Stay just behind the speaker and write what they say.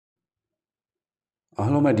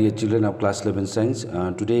Hello my dear children of class 11 science.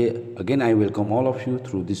 Today again I welcome all of you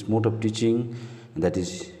through this mode of teaching, that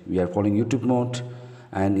is we are following YouTube mode,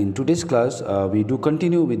 and in today's class we do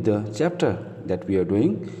continue with the chapter that we are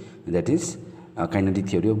doing, that is kinetic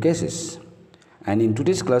theory of gases. And in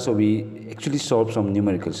today's class we actually solve some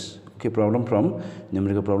numericals,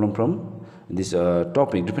 numerical problem from this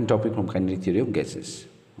different topic from kinetic theory of gases.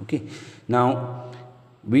 Okay, now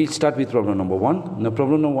we start with problem number 1. Now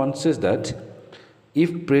problem number 1 says that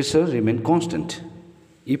if pressure remain constant,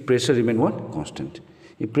 if pressure remain what? Constant.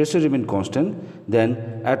 If pressure remain constant,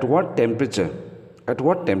 then at what temperature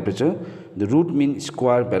the root mean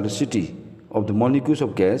square velocity of the molecules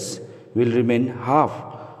of gas will remain half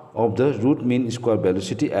of the root mean square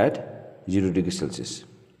velocity at 0 degree Celsius.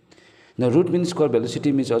 Now root mean square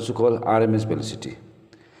velocity means also called RMS velocity.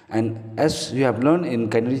 And as you have learned in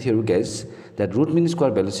kinetic theory of gas, that root mean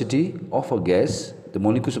square velocity of a gas, the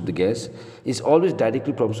molecules of the gas, is always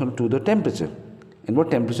directly proportional to the temperature. And what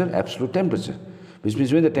temperature? Absolute temperature. Which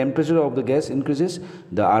means when the temperature of the gas increases,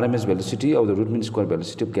 the RMS velocity of the root mean square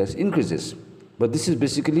velocity of gas increases. But this is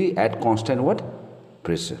basically at constant what?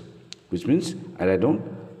 Pressure. Which means I write down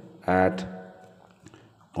at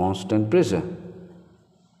constant pressure.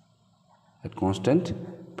 At constant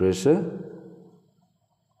pressure,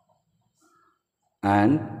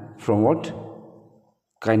 and from what?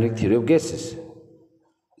 Kinetic theory of gases.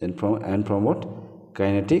 Then from what?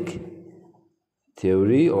 Kinetic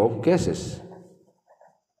theory of gases.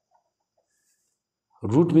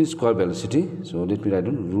 Root mean square velocity. So let me write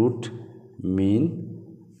down root mean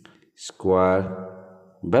square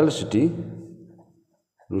velocity.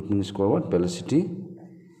 Root mean square what? Velocity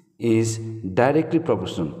is directly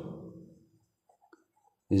proportional.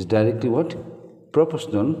 Is directly what?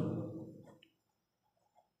 Proportional.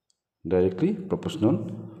 Directly proportional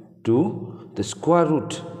to the square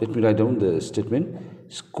root. Let me write down the statement.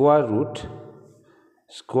 Square root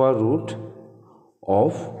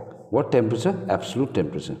of what temperature? Absolute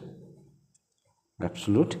temperature.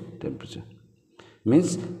 Absolute temperature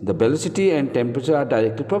means the velocity and temperature are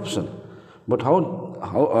directly proportional. But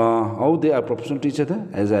how they are proportional to each other?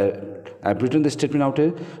 As I've written the statement out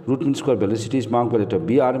here. Root mean square velocity is marked by letter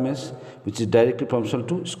B RMS, which is directly proportional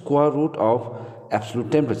to square root of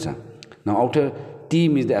absolute temperature. Now outer T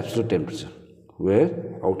means the absolute temperature, where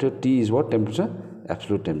outer T is what temperature?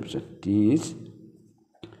 Absolute temperature. T is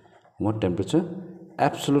what temperature?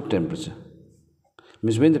 Absolute temperature.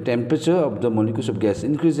 Means when the temperature of the molecules of gas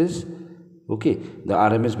increases, okay, the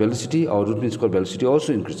RMS velocity or root mean square velocity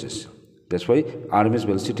also increases. That's why RMS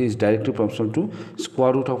velocity is directly proportional to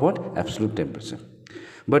square root of what? Absolute temperature.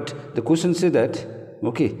 But the question says that,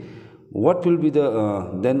 okay, what will be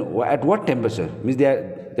the then at what temperature?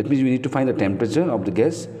 That means we need to find the temperature of the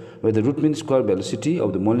gas where the root mean square velocity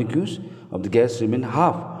of the molecules of the gas remain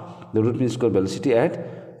half the root mean square velocity at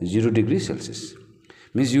 0 degree Celsius.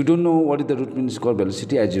 Means you don't know what is the root mean square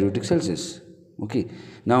velocity at 0 degree Celsius. Okay.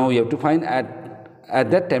 Now you have to find at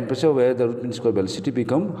that temperature where the root mean square velocity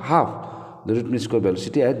become half the root mean square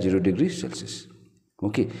velocity at 0 degree Celsius.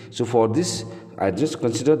 Okay. So for this, I just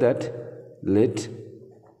consider that let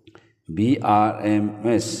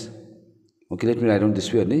BRMS. Okay, let me write down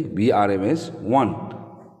this way only. BRMS 1.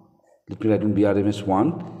 Let me write down BRMS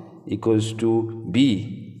 1 equals to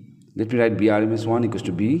B. Let me write BRMS 1 equals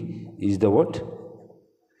to B is the what?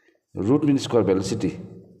 Root mean square velocity.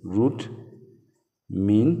 Root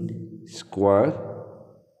mean square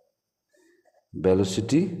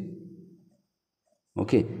velocity.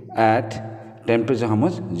 Okay, at temperature how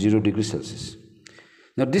much? 0 degree Celsius.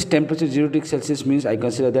 Now this temperature 0 degree Celsius means I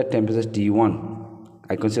consider that temperature T1.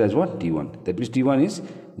 I consider as what? T1. That means T1 is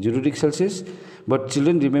 0 degree Celsius. But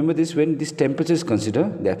children, remember this, when this temperature is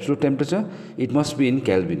considered, the absolute temperature, it must be in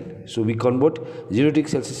Kelvin. So we convert 0 degree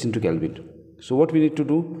Celsius into Kelvin. So what we need to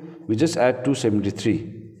do? We just add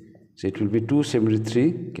 273. So it will be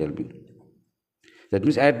 273 Kelvin. That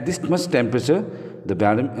means at this much temperature, the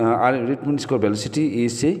root mean square velocity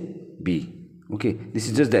is say B. Okay, this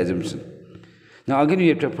is just the assumption. Now again, you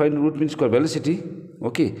have to find root mean square velocity.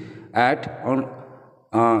 Okay,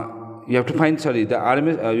 you have to find the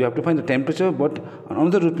RMS. You have to find the temperature, but on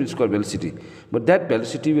another root mean square velocity. But that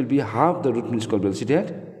velocity will be half the root mean square velocity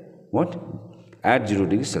at what? At 0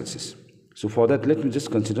 degree Celsius. So for that, let me just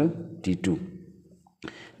consider T2.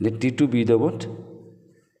 Let T2 be the what?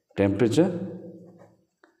 Temperature.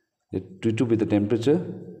 Let T2 be the temperature.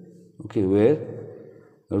 Okay, where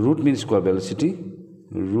root mean square velocity.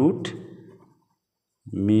 Root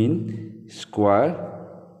mean square,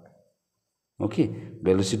 okay,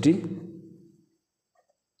 velocity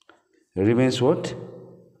remains what?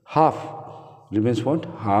 Half. Remains what?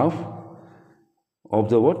 Half of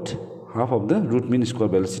the what? Half of the root mean square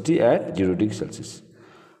velocity at 0 degree Celsius.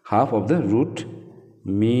 Half of the root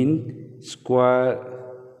mean square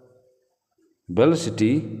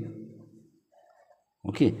velocity,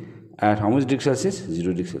 okay, at how much degree Celsius?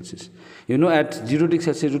 0 degree Celsius. You know, at 0 degree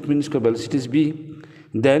Celsius root mean square velocity is b.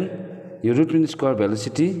 Then your root mean square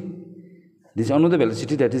velocity, this another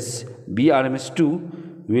velocity, that is b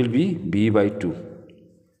RMS2, will be b by 2.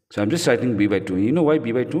 So I'm just writing b by 2. You know why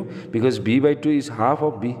b by 2? Because b by 2 is half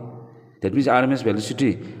of b. That means RMS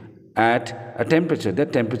velocity at a temperature,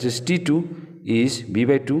 that temperature is T2, is b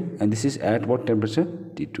by 2, and this is at what temperature?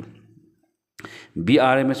 T2. b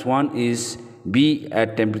RMS1 is b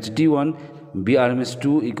at temperature T1, b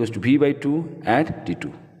RMS2 equals to b by 2 at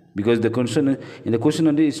T2. Because the question, in the question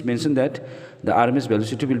only is mentioned that the RMS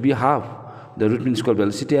velocity will be half the root mean square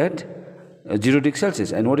velocity at 0 degree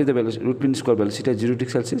Celsius. And what is the root mean square velocity at 0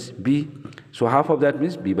 degree Celsius? B. So half of that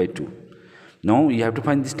means b by 2. Now you have to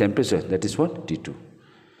find this temperature, that is what? T2.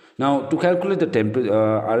 Now to calculate the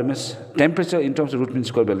RMS temperature in terms of root mean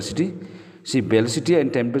square velocity, see, velocity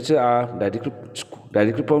and temperature are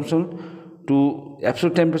directly proportional to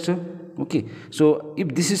absolute temperature. Okay, so if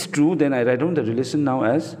this is true, then I write down the relation now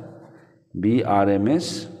as b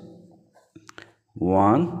RMS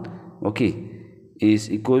 1, okay,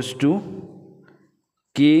 is equals to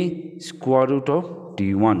k square root of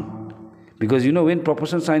T1. Because you know, when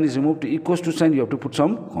proportion sign is removed to equals to sign, you have to put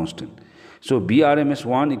some constant. So b RMS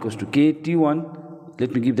 1 equals to k T1.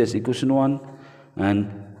 Let me give this equation 1,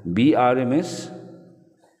 and b RMS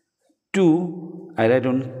 2, I write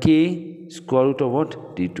on k square root of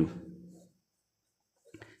what? T2.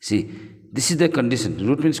 See, this is the condition.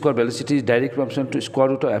 Root mean square velocity is direct proportional to square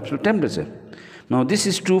root of absolute temperature. Now this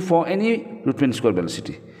is true for any root mean square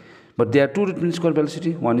velocity. But there are two root mean square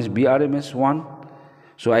velocity. One is b RMS 1.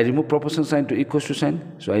 So I remove proportion sign to equals to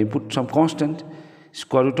sign. So I put some constant,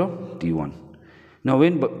 square root of T1. Now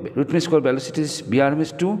when root mean square velocity is b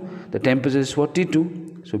RMS 2, the temperature is what?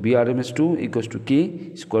 T2. So b RMS 2 equals to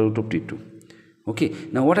k square root of T2. Okay.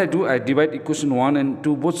 Now what I do, I divide equation 1 and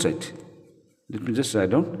 2 both sides. Let me just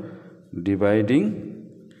write down,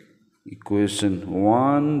 dividing equation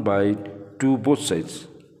 1 by 2 both sides.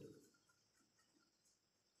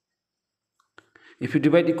 If you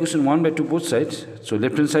divide equation 1 by 2 both sides, so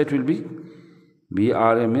left hand side will be b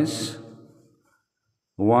RMS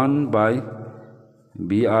 1 by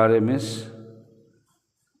b RMS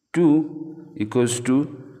 2 equals to,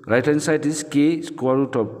 right hand side is k square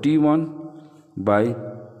root of T1 by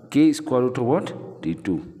k square root of what?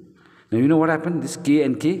 T2. Now you know what happened? This k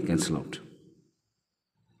and k cancel out.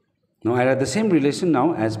 Now I write the same relation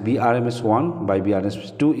now as b RMS 1 by b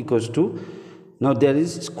RMS 2 equals to, now there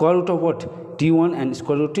is square root of what? T1 and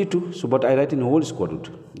square root of T2. So but I write in whole square root.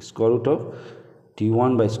 Square root of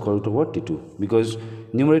T1 by square root of what? T2. Because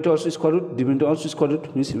numerator also is square root, denominator also is square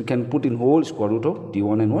root, means we can put in whole square root of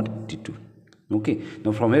T1 and what? T2. Okay.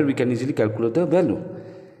 Now from here we can easily calculate the value.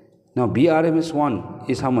 Now b RMS 1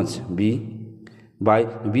 is how much? B by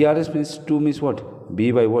b RMS means 2 means what?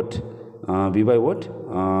 B by what? B by what?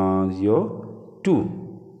 Your 2.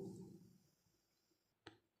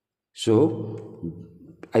 So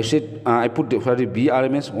I said I put b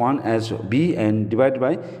RMS 1 as b and divide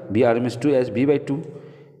by b RMS 2 as b by 2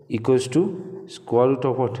 equals to square root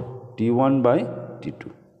of what? T1 by T2.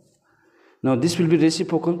 Now this will be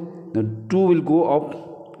reciprocal. Now 2 will go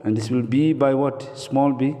up and this will be by what?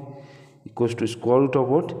 Small b equals to square root of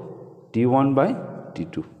what? T1 by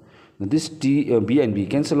T2. Now this b and b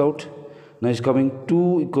cancel out. Now it's coming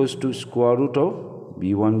 2 equals to square root of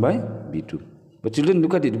b1 by b2. But children,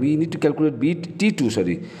 look at it. We need to calculate T2,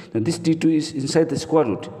 sorry. Now this T2 is inside the square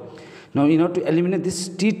root. Now in order to eliminate this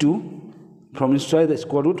T2 from inside the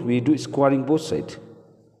square root, we do squaring both sides.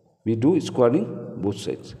 We do squaring both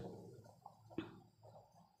sides.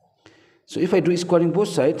 So if I do squaring both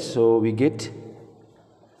sides, so we get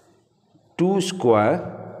 2 square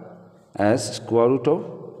as square root of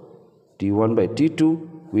T1 by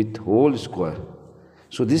T2 with whole square.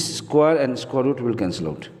 So this square and square root will cancel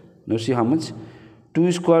out. Now see how much?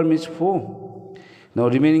 2 square means 4. Now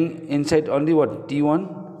remaining inside only what?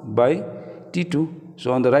 T1 by T2.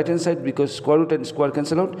 So on the right hand side, because square root and square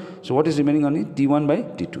cancel out, so what is remaining only? T1 by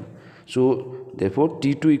T2. So therefore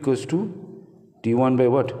T2 equals to T1 by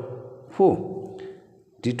what? 4.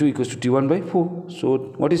 T2 equals to T1 by 4.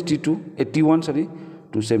 So what is T2? T1, sorry,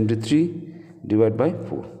 273 divided by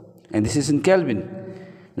 4. And this is in Kelvin.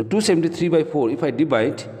 Now 273 by 4, if I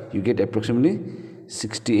divide, you get approximately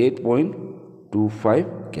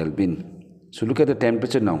 68.25 Kelvin. So look at the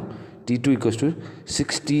temperature now. T2 equals to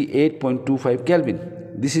 68.25 Kelvin.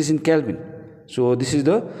 This is in Kelvin. So this is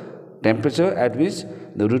the temperature at which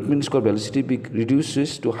the root mean square velocity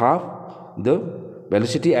reduces to half the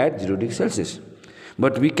velocity at 0 degree Celsius.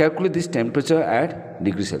 But we calculate this temperature at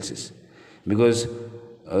degree Celsius because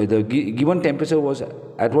the given temperature was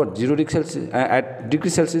at what, 0 degree Celsius, at degree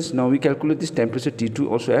Celsius. Now we calculate this temperature T2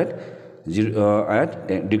 also at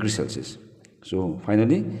degree Celsius. So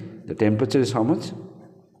finally the temperature is how much?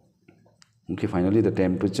 Okay, finally the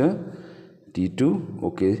temperature T2.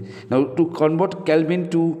 Okay, now to convert Kelvin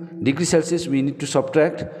to degree Celsius we need to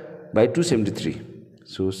subtract by 273.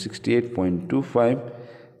 So 68.25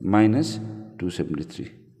 minus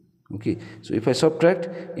 273. Okay, so if I subtract,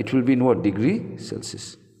 it will be in what, degree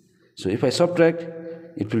Celsius. So if I subtract,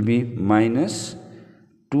 it will be minus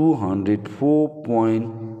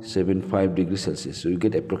 204.75 degrees Celsius. So you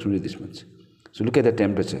get approximately this much. So look at the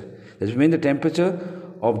temperature. That's when the temperature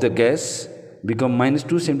of the gas become minus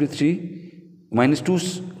 273, minus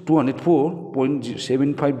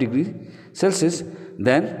 204.75 degrees Celsius,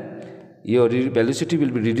 then your velocity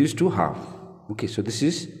will be reduced to half. Okay, so this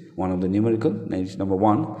is one of the numerical, number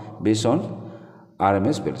 1, based on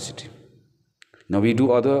RMS velocity. Now we do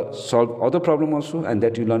solve other problem also, and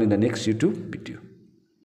that you learn in the next YouTube video.